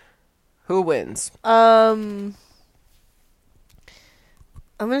Cera. Who wins? I'm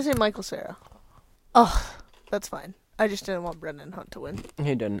gonna say Michael Cera. Oh, that's fine. I just didn't want Brendan Hunt to win.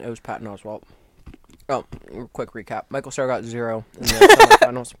 He didn't. It was Patton Oswalt. Oh, quick recap. Michael Cera got 0 in the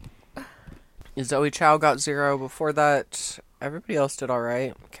semifinals. Zoe Chow got 0. Before that, everybody else did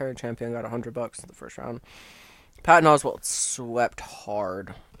alright. Carrot Champion got $100 in the first round. Patton Oswalt swept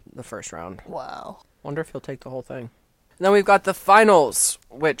hard the first round. Wow. Wonder if he'll take the whole thing. And then we've got the finals,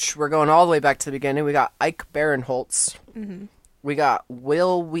 which we're going all the way back to the beginning. We got Ike Barinholtz. Mm-hmm. We got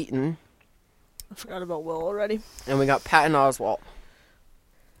Will Wheaton. I forgot about Will already. And we got Patton Oswalt.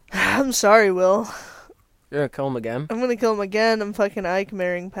 I'm sorry, Will. You're going to kill him again? I'm gonna kill him again. I'm fucking Ike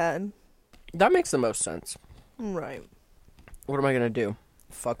marrying Patton. That makes the most sense. Right. What am I going to do?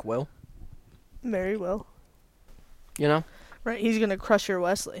 Fuck Will? Marry Will. You know? Right, he's gonna crush your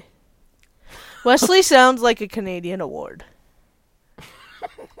Wesley. Wesley sounds like a Canadian award.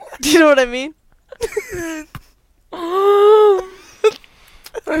 Do you know what I mean?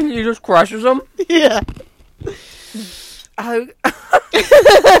 And he just crushes him? Yeah.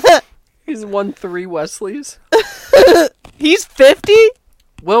 He's won 3 Wesleys. He's 50?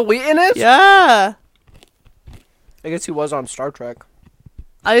 Will Wheaton is? Yeah. I guess he was on Star Trek.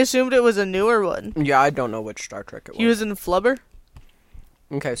 I assumed it was a newer one. Yeah, I don't know which Star Trek it was. He was in Flubber?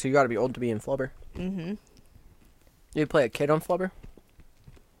 Okay, so you gotta be old to be in Flubber. Mm-hmm. You play a kid on Flubber?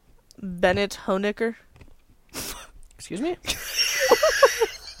 Bennett Honecker? Excuse me?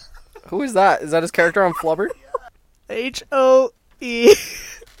 Who is that? Is that his character on Flubber? Hoennickei.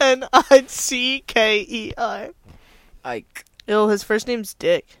 Ike. Ew, his first name's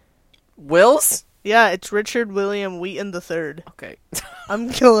Dick. Wills? Yeah, it's Richard William Wheaton III. Okay. I'm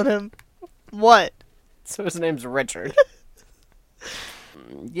killing him. What? So his name's Richard.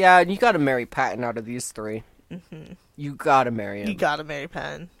 Yeah, you gotta marry Patton out of these 3. Mm-hmm. You gotta marry him. You gotta marry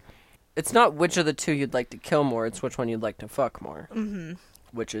Patton. It's not which of the 2 you'd like to kill more, it's which one you'd like to fuck more. Mm-hmm.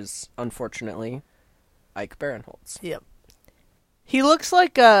 Which is, unfortunately, Ike Barinholtz. Yep. He looks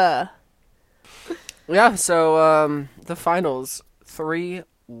like a... Yeah, so, the finals, 3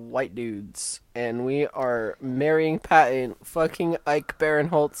 white dudes, and we are marrying Patton, fucking Ike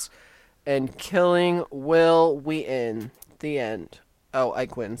Barinholtz, and killing Will Wheaton. The end. Oh,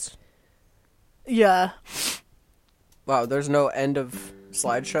 Ike wins. Yeah. Wow, there's no end of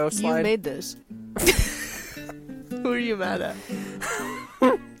slideshow slide? You made this. Who are you mad at?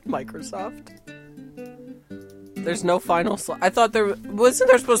 Microsoft. There's no final slide. I thought wasn't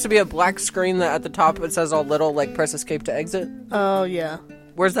there supposed to be a black screen that at the top it says all little, like, press escape to exit? Oh, yeah.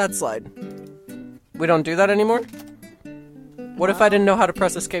 Where's that slide? We don't do that anymore? What if I didn't know how to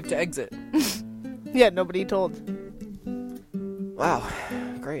press escape to exit? Yeah, nobody told. Wow,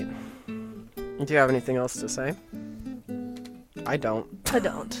 great. Do you have anything else to say? I don't. I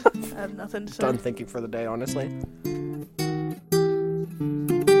don't. I have nothing to say. Done thinking for the day, honestly.